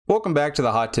Welcome back to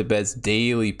the Hot Tip Bets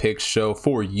daily picks show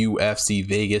for UFC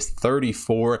Vegas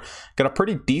 34. Got a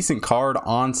pretty decent card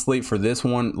on slate for this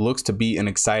one. Looks to be an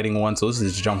exciting one, so let's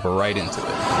just jump right into it.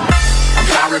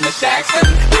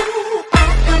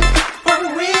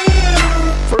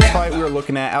 First fight we were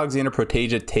looking at, Alexander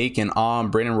Protasia taking on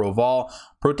Brandon Royval.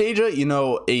 Protasia,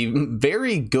 a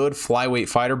very good flyweight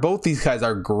fighter. Both these guys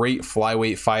are great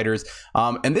flyweight fighters.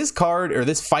 And this card or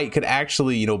this fight could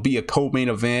actually, be a co-main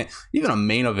event, even a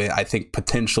main event, I think,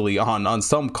 potentially on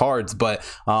some cards. But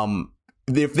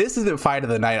if this isn't fight of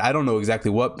the night, I don't know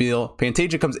exactly what Bill.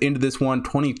 Protasia comes into this one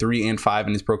 23-5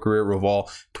 in his pro career.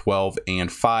 Royval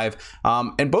 12-5.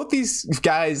 And both these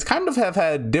guys kind of have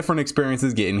had different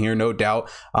experiences getting here, no doubt.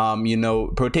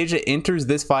 Protasia enters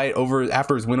this fight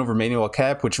after his win over Manuel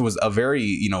Cap, which was a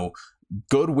very,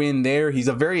 good win there. He's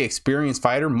a very experienced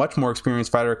fighter, much more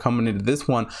experienced fighter coming into this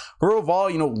one.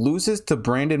 Royval, loses to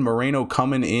Brandon Moreno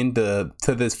coming into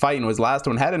this fight, and his last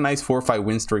one had a nice 4-fight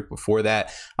win streak before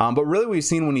that. But really, we've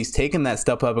seen when he's taken that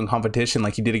step up in competition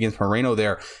like he did against Moreno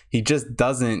there, he just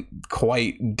doesn't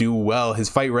quite do well. His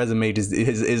fight resume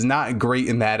is not great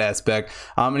in that aspect,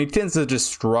 and he tends to just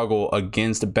struggle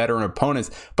against veteran opponents.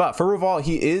 But for Royval,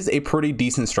 he is a pretty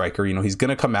decent striker. He's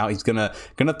gonna come out, he's gonna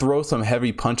throw some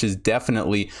heavy punches, definitely.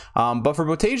 But for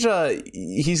Protasia,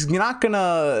 he's not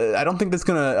gonna, I don't think that's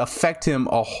gonna affect him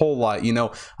a whole lot.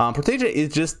 Protasia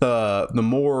is just the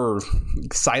more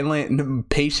silent,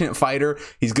 patient fighter.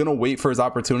 He's gonna wait for his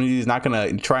opportunity. He's not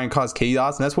gonna try and cause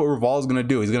chaos, and that's what Royval is gonna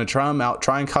do. He's gonna try him out,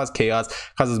 try and cause chaos,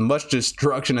 cause as much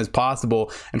destruction as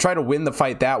possible, and try to win the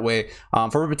fight that way.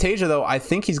 For Protasia, though, I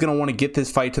think he's gonna want to get this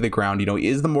fight to the ground. He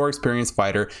is the more experienced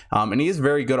fighter, and he is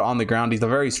very good on the ground. He's a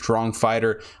very strong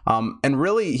fighter, and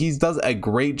really he does a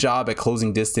great job at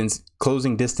closing distance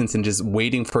and just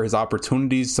waiting for his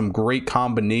opportunities. Some great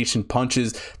combination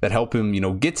punches that help him,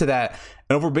 get to that.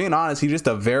 And if we're being honest, he's just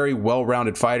a very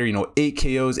well-rounded fighter. 8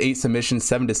 KOs, 8 submissions,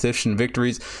 7 decision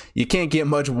victories. You can't get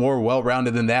much more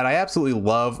well-rounded than that. I absolutely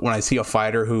love when I see a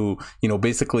fighter who,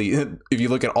 basically, if you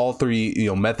look at all three,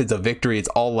 methods of victory, it's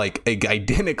all like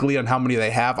identically on how many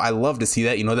they have. I love to see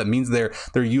that. That means they're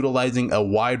utilizing a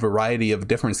wide variety of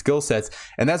different skill sets,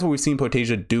 and that's what we've seen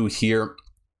Protasia do here.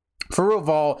 For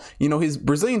Royval, his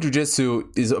Brazilian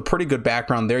Jiu-Jitsu is a pretty good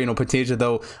background there. Protasia,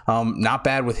 though, not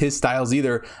bad with his styles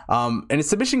either. And his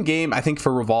submission game, I think,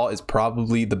 for Royval is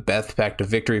probably the best path to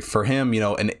victory for him.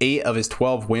 And 8 of his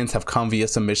 12 wins have come via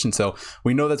submission, so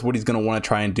we know that's what he's going to want to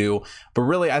try and do. But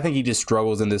really, I think he just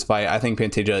struggles in this fight. I think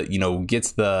Protasia,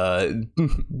 gets the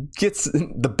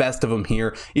best of him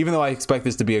here. Even though I expect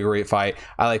this to be a great fight,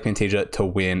 I like Protasia to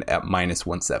win at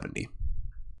 -170.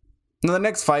 Now, the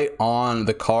next fight on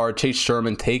the card, Chase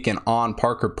Sherman taking on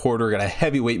Parker Porter. Got a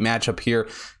heavyweight matchup here.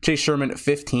 Chase Sherman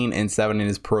 15-7 in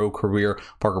his pro career.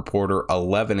 Parker Porter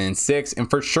 11-6. And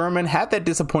for Sherman, had that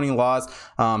disappointing loss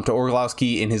to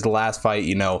Orlowski in his last fight.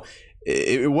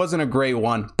 It wasn't a great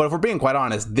one, but if we're being quite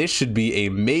honest, this should be a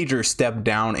major step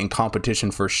down in competition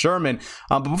for Sherman.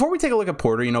 But before we take a look at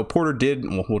Porter, Porter did,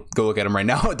 we'll go look at him right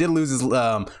now, did lose his,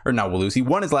 he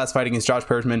won his last fight against Josh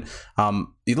Pershman.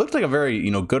 He looked like a very,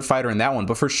 good fighter in that one.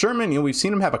 But for Sherman, we've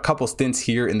seen him have a couple stints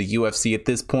here in the UFC at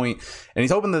this point, and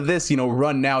he's hoping that this,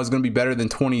 run now is going to be better than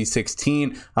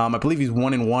 2016. I believe he's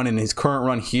 1-1 in his current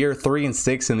run here,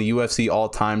 3-6 in the UFC all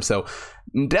time. So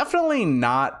definitely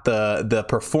not the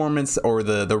performance or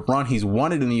the run he's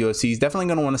wanted in the UFC. He's definitely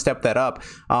going to want to step that up.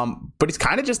 But he's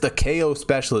kind of just a KO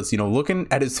specialist. Looking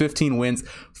at his 15 wins,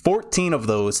 14 of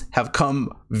those have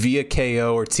come via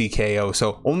KO or TKO.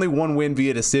 So only 1 win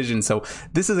via decision. So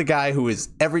this is a guy who is,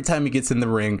 every time he gets in the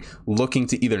ring, looking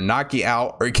to either knock you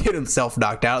out or get himself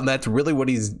knocked out. And that's really what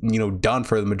he's, done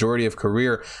for the majority of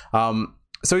career.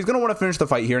 So he's going to want to finish the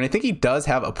fight here, and I think he does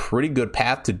have a pretty good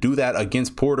path to do that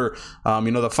against Porter.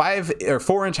 The 5 or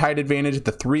 4 inch height advantage,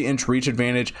 the 3 inch reach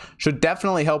advantage should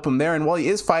definitely help him there. And while he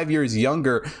is 5 years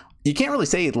younger, you can't really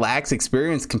say he lacks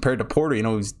experience compared to Porter.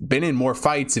 He's been in more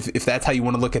fights, if that's how you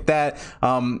want to look at that.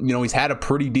 He's had a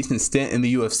pretty decent stint in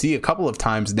the UFC a couple of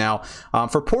times now.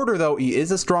 For Porter, though, he is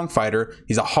a strong fighter.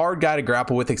 He's a hard guy to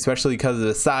grapple with, especially because of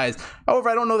the size. However,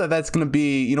 I don't know that that's going to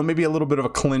be, maybe a little bit of a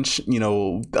clinch,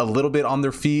 a little bit on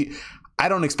their feet. I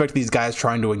don't expect these guys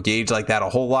trying to engage like that a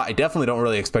whole lot. I definitely don't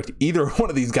really expect either one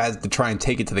of these guys to try and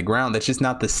take it to the ground. That's just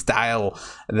not the style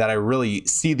that I really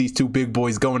see these two big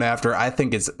boys going after. I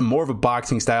think it's more of a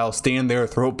boxing style, stand there,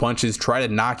 throw punches, try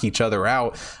to knock each other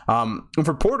out. And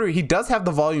for Porter, he does have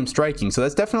the volume striking, so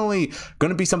that's definitely going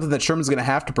to be something that Sherman's going to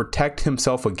have to protect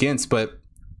himself against. But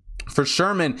For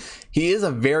Sherman, he is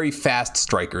a very fast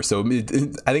striker, so I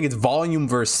think it's volume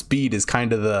versus speed is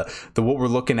kind of the what we're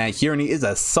looking at here, and he is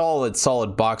a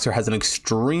solid boxer, has an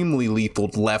extremely lethal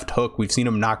left hook. We've seen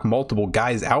him knock multiple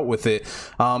guys out with it.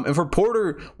 And for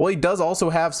Porter, well, he does also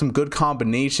have some good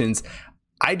combinations.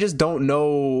 I just don't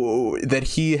know that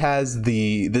he has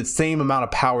the same amount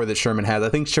of power that Sherman has. I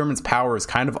think Sherman's power is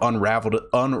kind of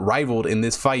unrivaled in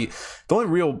this fight. The only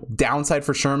real downside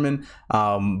for Sherman,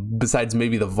 besides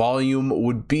maybe the volume,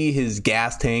 would be his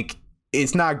gas tank.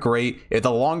 It's not great.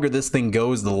 The longer this thing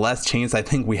goes, the less chance I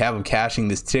think we have of cashing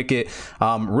this ticket.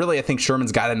 Really, I think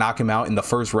Sherman's got to knock him out in the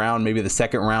first round, maybe the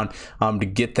second round, to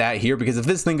get that here. Because if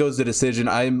this thing goes to decision,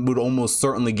 I would almost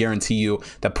certainly guarantee you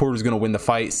that Porter's going to win the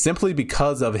fight simply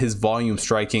because of his volume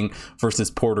striking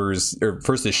versus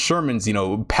Sherman's,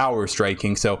 power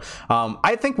striking. So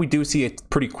I think we do see a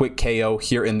pretty quick KO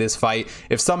here in this fight.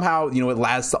 If somehow, it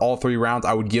lasts all 3 rounds,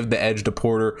 I would give the edge to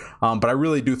Porter. But I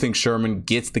really do think Sherman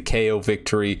gets the KO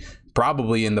victory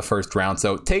probably in the first round.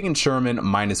 So taking Sherman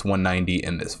minus 190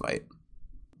 in this fight.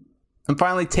 And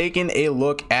finally, taking a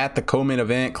look at the co-main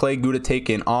event, Clay Guida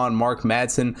taking on Mark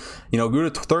Madsen. Guida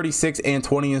 36 and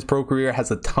 20 in his pro career, has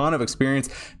a ton of experience.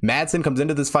 Madsen comes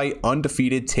into this fight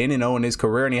undefeated, 10-0 in his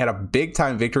career, and he had a big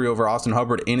time victory over Austin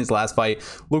Hubbard in his last fight.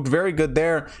 Looked very good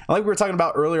there. And like we were talking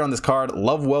about earlier on this card,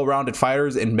 love well-rounded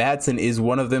fighters, and Madsen is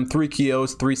one of them. 3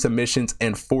 KOs, 3 submissions,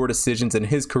 and 4 decisions in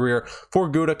his career. For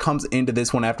Guida comes into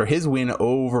this one after his win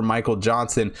over Michael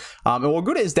Johnson. And while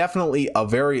Guida is definitely a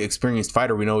very experienced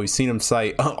fighter, we know we've seen him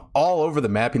fight all over the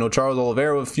map. Charles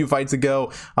Oliveira a few fights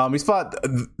ago. He's fought,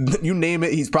 you name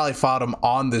it, he's probably fought him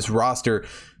on this roster.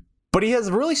 But he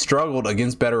has really struggled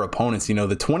against better opponents.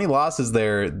 The 20 losses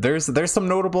there's some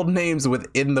notable names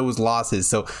within those losses.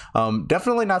 So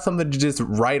definitely not something to just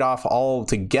write off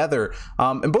altogether.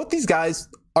 And both these guys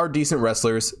are decent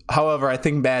wrestlers. However, I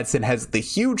think Madsen has the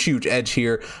huge edge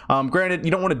here. Granted,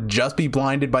 you don't want to just be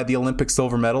blinded by the Olympic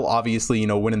silver medal. Obviously,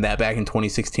 winning that back in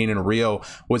 2016 in Rio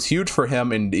was huge for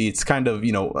him, and it's kind of,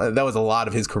 that was a lot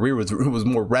of his career was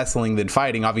more wrestling than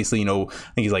fighting. Obviously, I think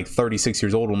he's like 36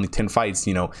 years old, only 10 fights.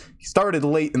 He started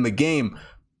late in the game.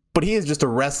 But he is just a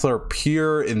wrestler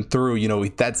pure and through.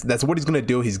 That's what he's going to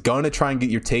do. He's going to try and get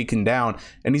you taken down.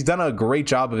 And he's done a great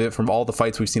job of it from all the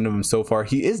fights we've seen of him so far.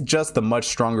 He is just the much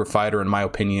stronger fighter, in my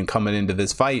opinion, coming into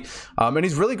this fight. And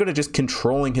he's really good at just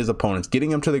controlling his opponents, getting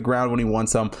him to the ground when he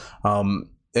wants them.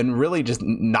 And really just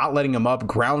not letting him up,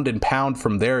 ground and pound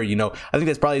from there. I think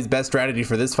that's probably his best strategy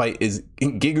for this fight is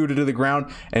get Guida to the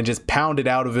ground and just pound it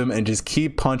out of him and just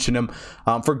keep punching him.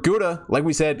 For Guida, like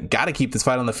we said, got to keep this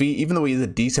fight on the feet. Even though he's a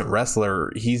decent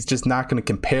wrestler, he's just not going to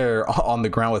compare on the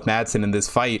ground with Madsen in this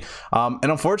fight. And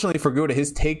unfortunately for Guida,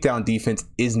 his takedown defense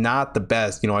is not the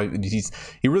best.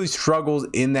 He really struggles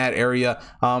in that area.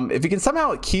 If he can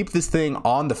somehow keep this thing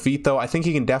on the feet, though, I think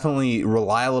he can definitely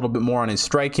rely a little bit more on his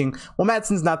striking. Well,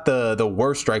 Madsen's not the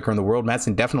worst striker in the world.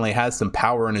 Madsen definitely has some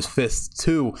power in his fists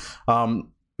too.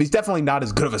 He's definitely not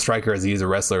as good of a striker as he is a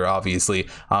wrestler, obviously.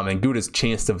 And Guida's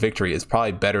chance to victory is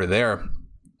probably better there.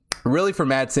 Really, for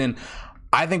Madsen,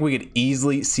 I think we could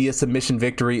easily see a submission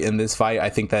victory in this fight. I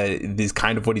think that is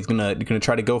kind of what he's gonna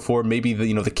try to go for. Maybe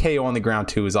the KO on the ground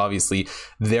too is obviously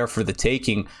there for the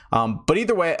taking. But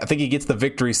either way, I think he gets the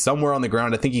victory somewhere on the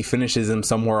ground. I think he finishes him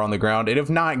somewhere on the ground. And if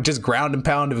not, just ground and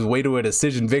pound his way to a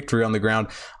decision victory on the ground.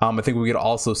 I think we could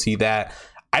also see that.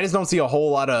 I just don't see a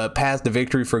whole lot of path to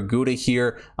victory for Guida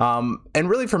here. And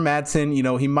really for Madsen,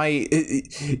 he might,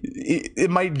 it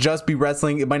might just be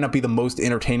wrestling. It might not be the most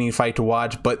entertaining fight to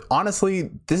watch, but honestly,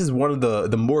 this is one of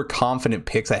the more confident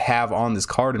picks I have on this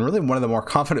card, and really one of the more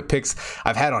confident picks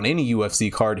I've had on any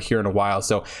UFC card here in a while.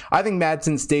 So I think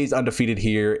Madsen stays undefeated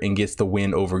here and gets the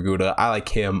win over Guida. I like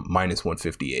him minus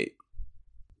 158.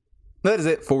 That is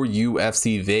it for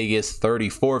UFC Vegas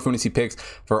 34. If you want to see picks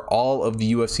for all of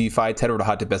the UFC fights, head over to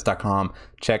hottipbets.com.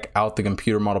 Check out the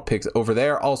computer model picks over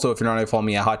there. Also, if you're not already following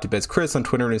me at hottipbets Chris on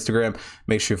Twitter and Instagram,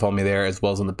 make sure you follow me there, as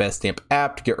well as on the Best Stamp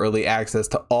app to get early access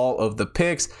to all of the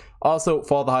picks. Also,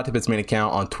 follow the Hot Tip Bets main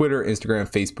account on Twitter, Instagram,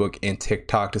 Facebook, and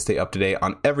TikTok to stay up to date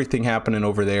on everything happening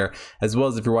over there. As well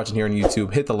as if you're watching here on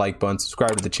YouTube, hit the like button,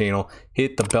 subscribe to the channel,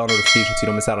 hit the bell notification so you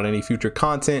don't miss out on any future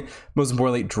content. Most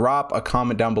importantly, drop a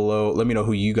comment down below. Let me know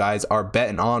who you guys are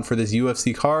betting on for this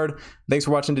UFC card. Thanks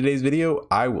for watching today's video.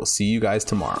 I will see you guys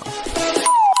tomorrow.